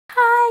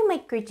Hi,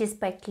 my gorgeous,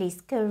 sparkly,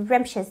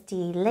 scrumptious,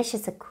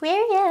 delicious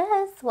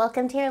Aquarius.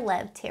 Welcome to your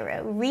Love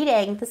Tarot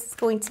reading. This is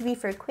going to be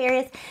for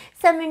Aquarius,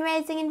 Sun, Moon,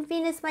 Rising, and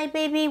Venus, my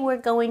baby. We're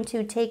going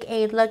to take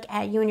a look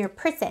at you and your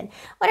person,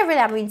 whatever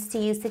that means to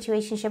you,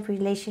 situationship,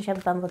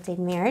 relationship, bumble, date,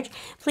 marriage.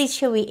 Please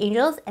show me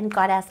angels and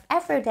goddess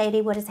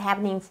Aphrodite what is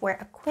happening for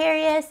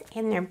Aquarius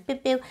and their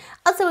boo-boo.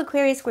 Also,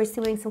 Aquarius, we're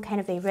doing some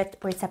kind of a rift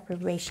or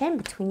separation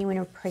between you and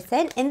your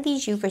person in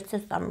these you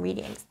versus them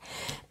readings.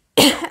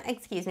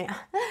 Excuse me.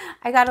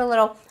 I got a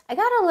little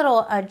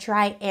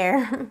dry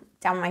air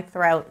down my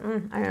throat.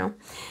 I don't know.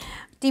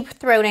 Deep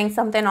throating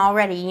something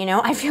already, you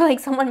know. I feel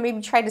like someone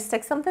maybe tried to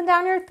stick something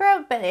down your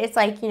throat, but it's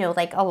like, you know,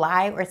 like a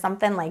lie or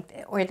something,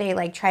 like, or they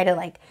like try to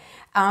like,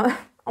 oh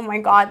my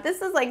God,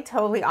 this is like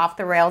totally off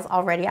the rails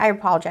already. I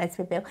apologize,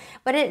 Bibu.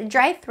 But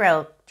dry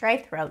throat.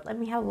 Let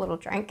me have a little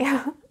drink.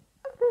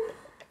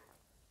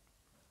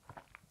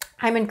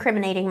 I'm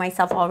incriminating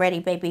myself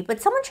already, baby.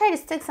 But someone tried to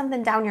stick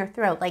something down your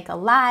throat, like a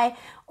lie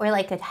or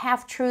like a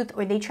half-truth,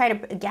 or they try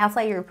to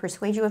gaslight you or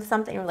persuade you of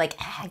something. You're like,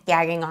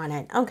 gagging on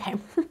it. Okay.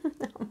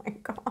 Oh, my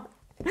God.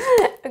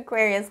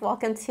 Aquarius,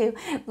 welcome to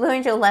Blue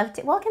Angel Love.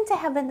 Welcome to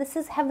heaven. This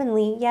is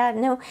heavenly. Yeah,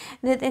 no,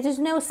 there's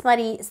no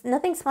smutty,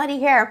 nothing smutty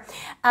here.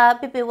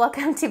 Bibi,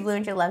 welcome to Blue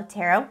Angel Love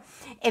Tarot.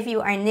 If you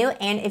are new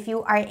and if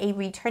you are a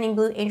returning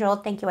Blue Angel,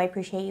 thank you. I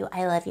appreciate you.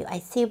 I love you. I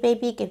see you,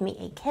 baby. Give me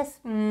a kiss.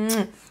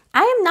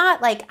 I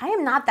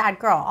am not that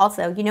girl.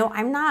 Also, you know,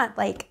 I'm not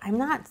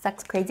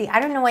sex crazy. I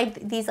don't know why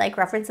these like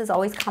references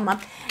always come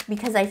up,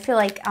 because I feel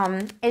like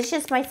it's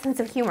just my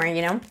sense of humor,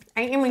 you know.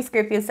 I am a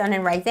Scorpio Sun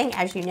and Rising,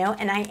 as you know,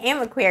 and I am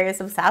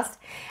Aquarius obsessed.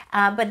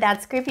 But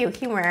that Scorpio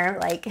humor,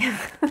 like,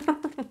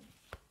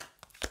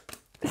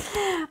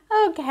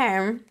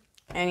 okay.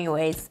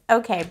 Anyways,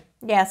 okay.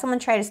 Yeah, someone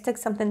tried to stick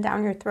something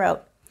down your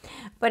throat.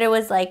 But it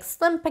was like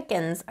slim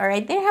pickings, all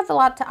right? They have a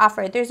lot to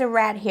offer. There's a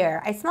rat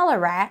here. I smell a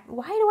rat.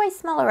 Why do I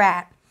smell a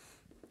rat?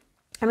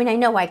 I mean, I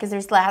know why, because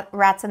there's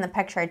rats in the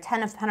picture.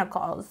 10 of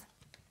Pentacles.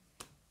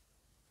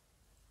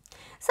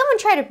 Someone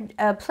tried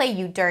to play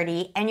you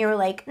dirty, and you were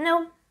like,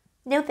 no,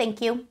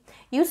 thank you.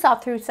 You saw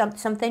through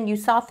something. You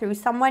saw through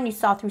someone. You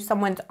saw through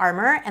someone's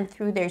armor and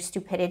through their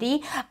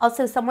stupidity.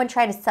 Also, someone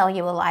tried to sell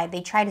you a lie. They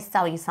try to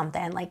sell you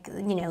something. Like,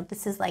 you know,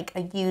 this is like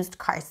a used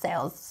car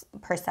sales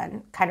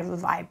person kind of a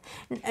vibe.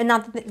 And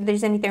not that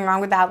there's anything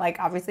wrong with that. Like,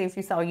 obviously, if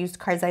you sell used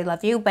cars, I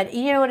love you. But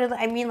you know what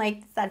I mean?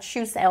 Like, that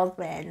shoe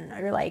salesman,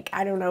 or like,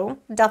 I don't know,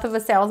 death of a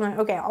salesman.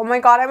 Okay. Oh my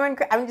God.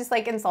 I'm just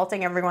like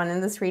insulting everyone in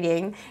this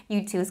reading.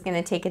 YouTube's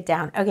going to take it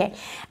down. Okay.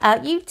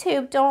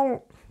 YouTube,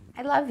 don't.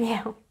 I love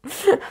you.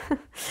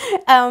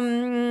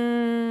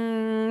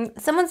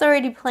 Someone's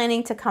already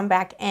planning to come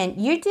back in.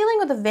 You're dealing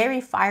with a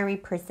very fiery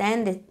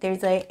person.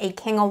 There's a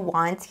King of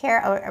Wands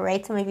here, all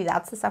right? So maybe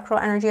that's the sexual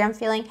energy I'm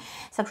feeling.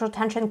 Sexual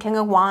tension, King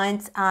of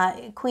Wands,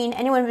 Queen,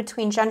 anyone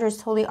between gender is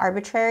totally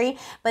arbitrary.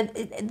 But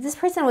this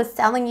person was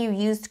selling you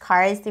used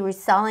cars. They were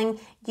selling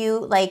you,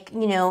 like,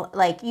 you know,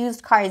 like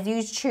used cars,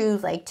 used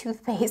shoes, like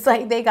toothpaste,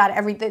 like they got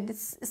everything,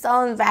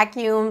 selling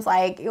vacuums,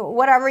 like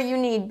whatever you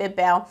need,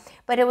 Bill.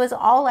 But it was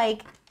all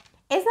like,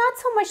 it's not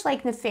so much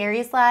like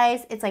nefarious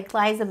lies. It's like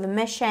lies of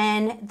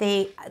omission.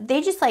 They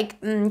just like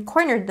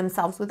cornered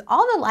themselves with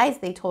all the lies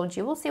they told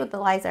you. We'll see what the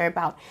lies are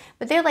about.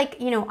 But they're like,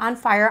 you know, on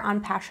fire,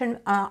 on passion,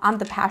 on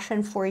the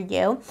passion for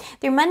you.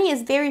 Their money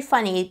is very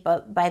funny,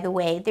 but by the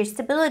way, their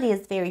stability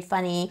is very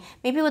funny.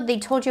 Maybe what they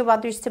told you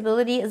about their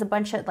stability is a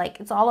bunch of like,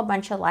 it's all a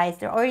bunch of lies.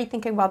 They're already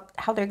thinking about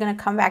how they're going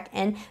to come back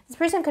in. This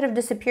person could have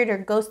disappeared or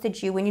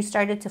ghosted you when you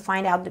started to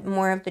find out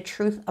more of the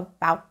truth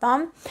about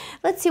them.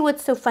 Let's see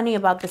what's so funny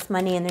about this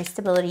money and their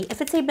stability. If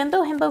it's a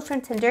bimbo himbo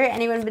from Tinder,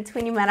 anyone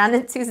between you met on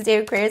a Tuesday,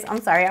 Aquarius,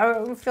 I'm sorry,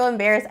 I feel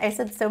embarrassed. I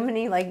said so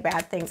many like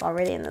bad things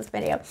already in this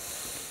video.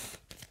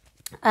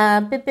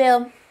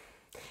 Bibil,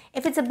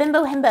 if it's a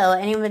bimbo himbo,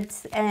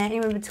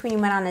 anyone between you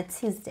met on a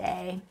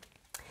Tuesday.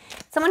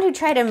 Someone who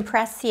tried to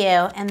impress you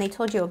and they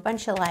told you a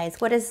bunch of lies.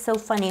 What is so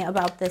funny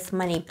about this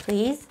money,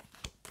 please?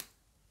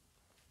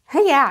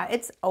 Yeah,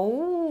 it's,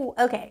 oh,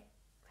 okay.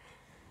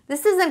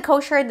 This isn't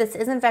kosher. This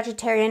isn't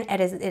vegetarian. It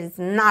is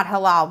not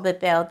halal,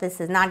 Bibil. This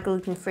is not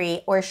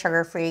gluten-free or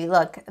sugar-free.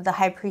 Look, the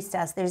high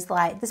priestess, this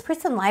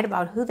person lied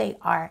about who they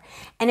are.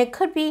 And it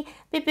could be,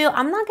 Bibil,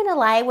 I'm not going to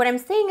lie. What I'm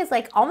saying is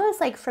like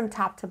almost like from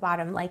top to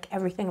bottom, like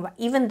everything about,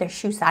 even their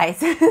shoe size.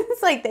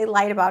 It's like they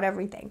lied about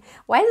everything.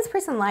 Why does this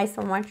person lie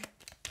so much?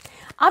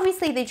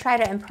 Obviously, they try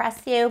to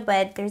impress you,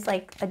 but there's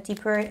like a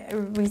deeper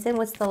reason.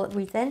 What's the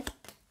reason?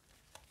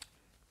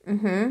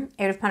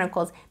 Eight of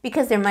Pentacles,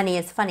 because their money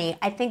is funny.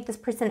 I think this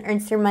person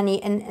earns their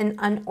money in an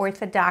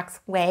unorthodox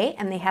way,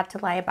 and they have to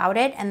lie about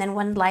it, and then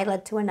one lie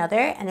led to another,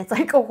 and it's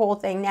like a whole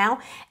thing now,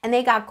 and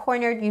they got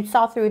cornered. You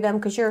saw through them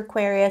because you're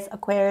Aquarius.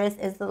 Aquarius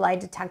is the lie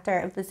detector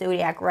of the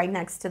zodiac, right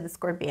next to the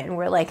Scorpion.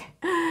 We're like,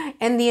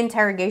 in the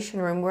interrogation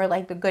room were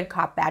like the good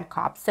cop, bad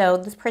cop. So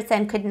this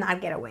person could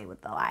not get away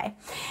with the lie.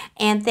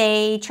 And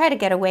they tried to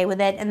get away with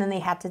it, and then they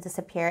had to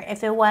disappear.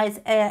 If it was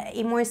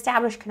a more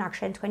established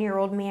connection,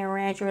 20-year-old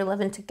marriage, or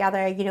living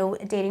together, you know,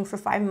 dating for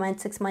 5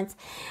 months, 6 months,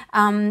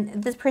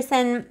 this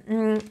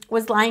person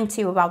was lying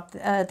to you about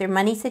their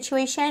money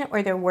situation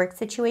or their work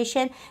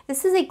situation.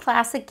 This is a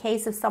classic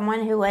case of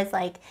someone who was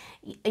like,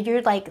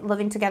 you're like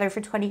living together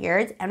for 20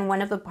 years and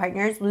one of the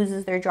partners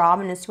loses their job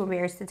and is too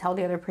embarrassed to tell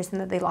the other person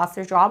that they lost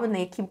their job, and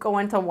they keep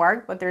going to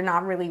work, but they're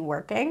not really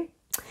working.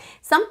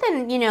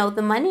 Something, you know,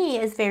 the money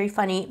is very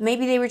funny.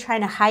 Maybe they were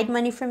trying to hide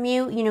money from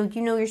you. You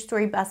know your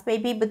story best,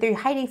 baby, but they're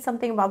hiding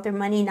something about their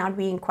money not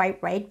being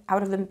quite right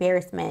out of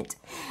embarrassment.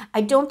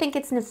 I don't think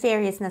it's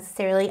nefarious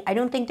necessarily. I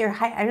don't think they're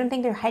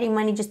hiding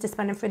money just to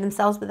spend it for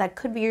themselves, but that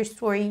could be your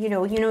story. You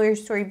know your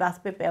story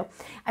best, boo.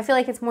 I feel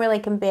like it's more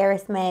like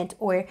embarrassment,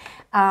 or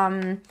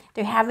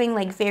they're having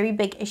like very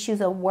big issues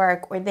at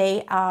work, or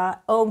they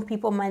owe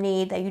people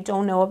money that you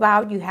don't know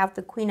about. You have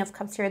the Queen of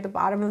Cups here at the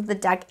bottom of the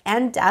deck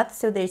and Death,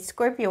 so there's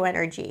Scorpio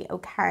energy,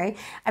 okay?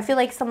 I feel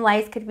like some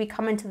lies could be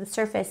coming to the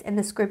surface in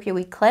the Scorpio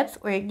eclipse,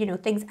 or, you know,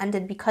 things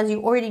ended because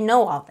you already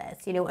know all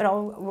this. You know, it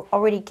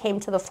already came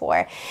to the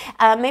fore.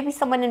 Maybe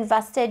someone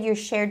invested your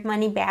shared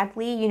money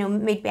badly, you know,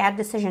 made bad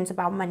decisions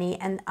about money,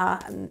 and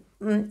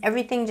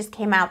everything just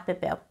came out,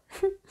 boo.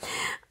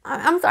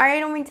 I'm sorry, I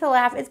don't mean to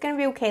laugh. It's going to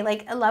be okay.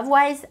 Like,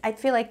 love-wise, I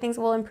feel like things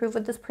will improve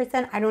with this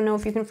person. I don't know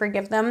if you can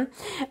forgive them.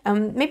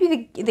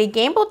 Maybe they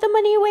gambled the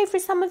money away for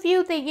some of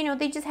you.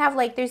 They just have,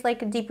 like, there's,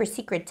 like, a deeper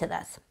secret to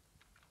this.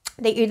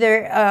 They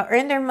either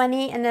earned their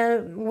money in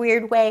a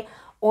weird way,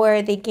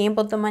 or they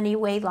gambled the money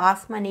away,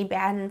 lost money,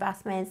 bad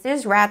investments.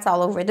 There's rats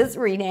all over this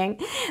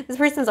reading. This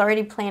person's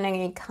already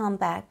planning a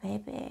comeback,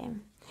 baby.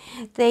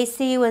 They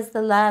see you as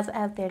the love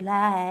of their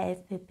life,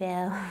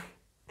 baby.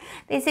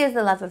 They see you as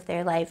the love of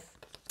their life.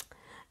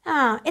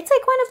 It's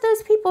like one of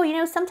those people, you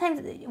know,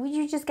 sometimes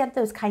you just get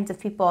those kinds of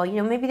people, you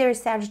know, maybe they're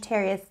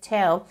Sagittarius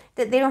too.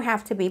 They don't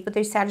have to be, but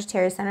there's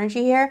Sagittarius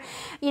energy here.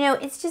 You know,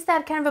 it's just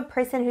that kind of a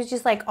person who's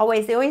just like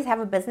they always have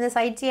a business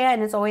idea,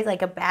 and it's always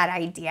like a bad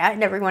idea,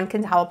 and everyone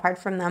can tell apart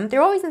from them.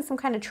 They're always in some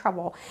kind of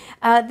trouble.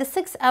 The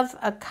Six of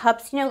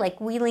Cups, you know,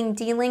 like wheeling,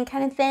 dealing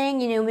kind of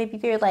thing, you know, maybe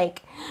they're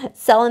like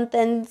selling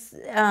things,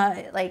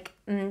 like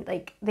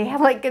they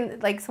have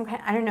like some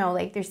kind, I don't know,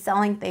 like they're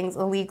selling things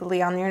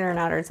illegally on the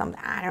internet or something.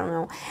 I don't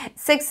know.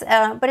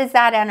 But it's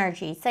that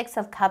energy. Six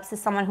of Cups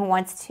is someone who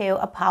wants to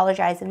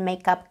apologize and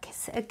make up,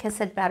 kiss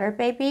it better,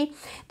 baby.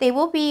 They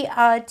will be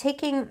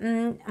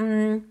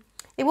taking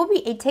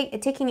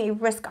taking a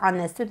risk on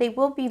this, so they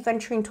will be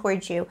venturing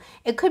towards you.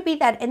 It could be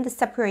that in the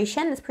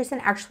separation, this person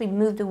actually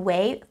moved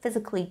away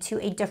physically to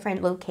a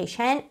different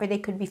location, or they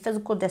could be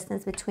physical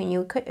distance between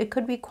you. It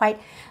could be quite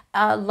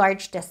a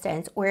large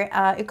distance, or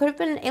it could have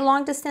been a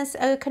long distance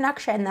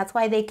connection. That's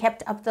why they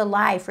kept up the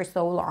lie for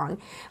so long.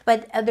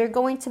 But they're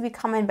going to be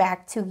coming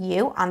back to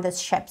you on this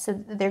ship, so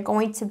they're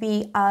going to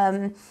be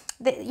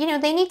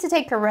they need to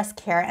take a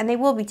risk here, and they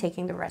will be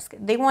taking the risk.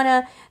 They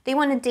wanna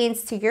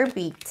dance to your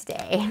beat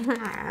today.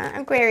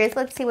 Aquarius,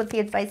 let's see what the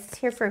advice is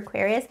here for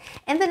Aquarius.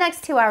 In the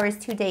next 2 hours,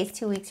 2 days,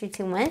 2 weeks, or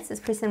 2 months,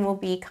 this person will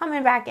be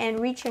coming back and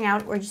reaching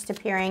out, or just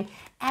appearing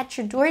at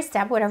your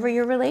doorstep, whatever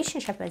your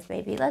relationship is,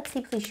 baby. Let's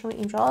see, please show me,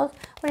 angels.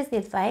 What is the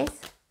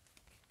advice?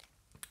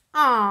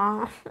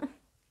 Aww.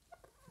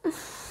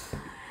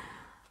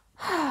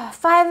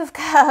 Five of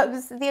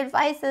Cups. The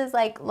advice is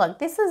like, look,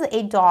 this is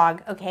a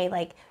dog, okay?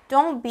 Like,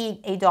 don't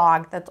beat a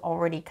dog that's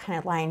already kind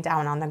of lying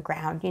down on the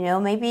ground, you know?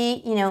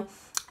 Maybe, you know,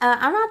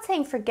 I'm not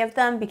saying forgive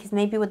them, because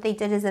maybe what they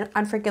did is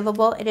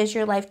unforgivable. It is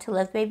your life to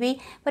live,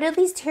 baby. But at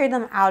least hear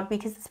them out,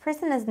 because this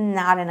person is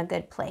not in a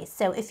good place.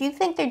 So if you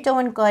think they're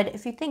doing good,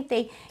 if you think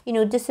they, you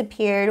know,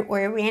 disappeared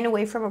or ran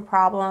away from a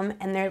problem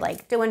and they're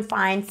like doing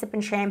fine,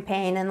 sipping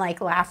champagne and like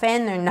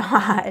laughing, they're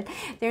not.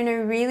 They're in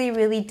a really,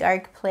 really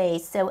dark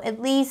place. So at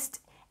least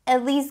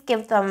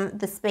give them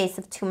the space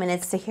of 2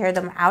 minutes to hear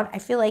them out. I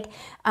feel like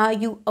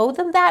you owe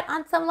them that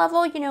on some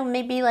level, you know,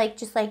 maybe like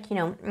just like, you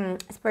know,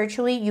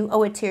 spiritually, you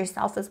owe it to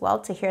yourself as well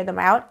to hear them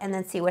out, and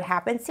then see what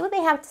happens. See what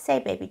they have to say,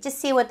 baby. Just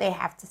see what they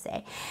have to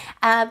say.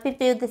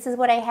 Boo, this is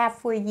what I have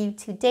for you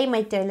today,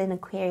 my darling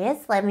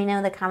Aquarius. Let me know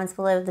in the comments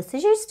below if this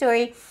is your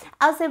story.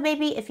 Also,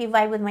 baby, if you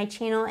vibe with my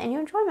channel and you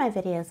enjoy my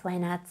videos, why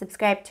not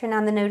subscribe, turn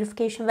on the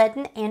notification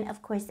button, and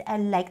of course,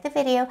 like the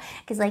video,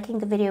 because liking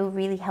the video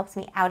really helps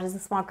me out as a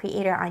small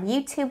creator on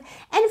YouTube.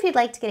 And if you'd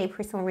like to get a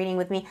personal reading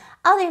with me,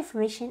 all the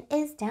information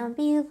is down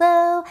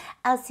below.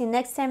 I'll see you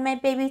next time, my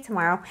baby,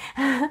 tomorrow.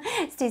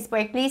 Stay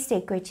sparkly,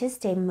 stay gorgeous,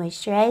 stay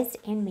moisturized,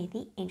 and may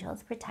the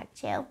angels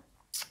protect you.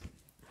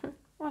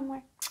 One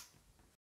more.